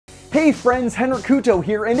Hey friends, Henrik Kuto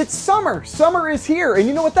here, and it's summer! Summer is here, and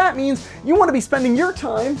you know what that means? You want to be spending your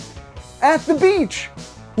time at the beach!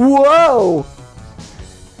 Whoa!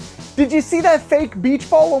 Did you see that fake beach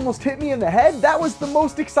ball almost hit me in the head? That was the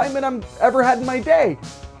most excitement I've ever had in my day.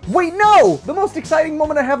 Wait, no! The most exciting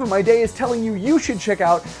moment I have in my day is telling you you should check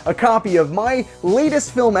out a copy of my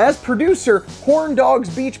latest film as producer,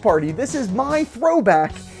 Horndogs Beach Party. This is my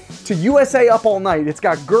throwback to USA Up All Night. It's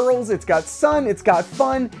got girls, it's got sun, it's got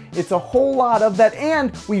fun, it's a whole lot of that,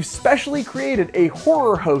 and we've specially created a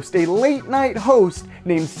horror host, a late night host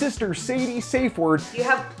named Sister Sadie Safeword. You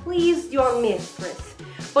have pleased your mistress,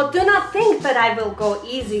 but do not think that I will go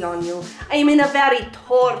easy on you. I am in a very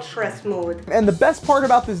torturous mood. And the best part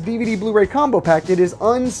about this DVD Blu-ray combo pack, it is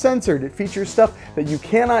uncensored. It features stuff that you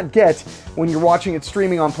cannot get when you're watching it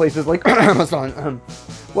streaming on places like Amazon.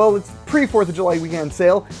 Well, it's pre-4th of July weekend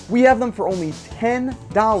sale. We have them for only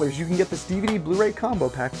 $10. You can get this DVD Blu-ray combo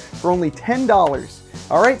pack for only $10.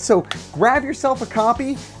 All right, so grab yourself a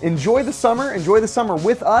copy, enjoy the summer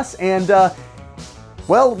with us, and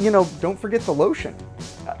well, you know, don't forget the lotion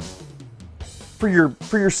for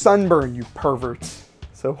your sunburn, you perverts.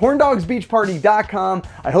 So horndogsbeachparty.com.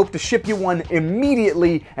 I hope to ship you one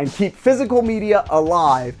immediately and keep physical media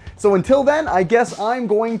alive. So until then, I guess I'm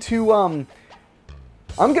going to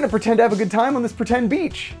pretend to have a good time on this pretend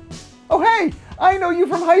beach. Oh hey, I know you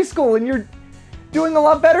from high school and you're doing a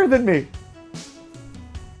lot better than me.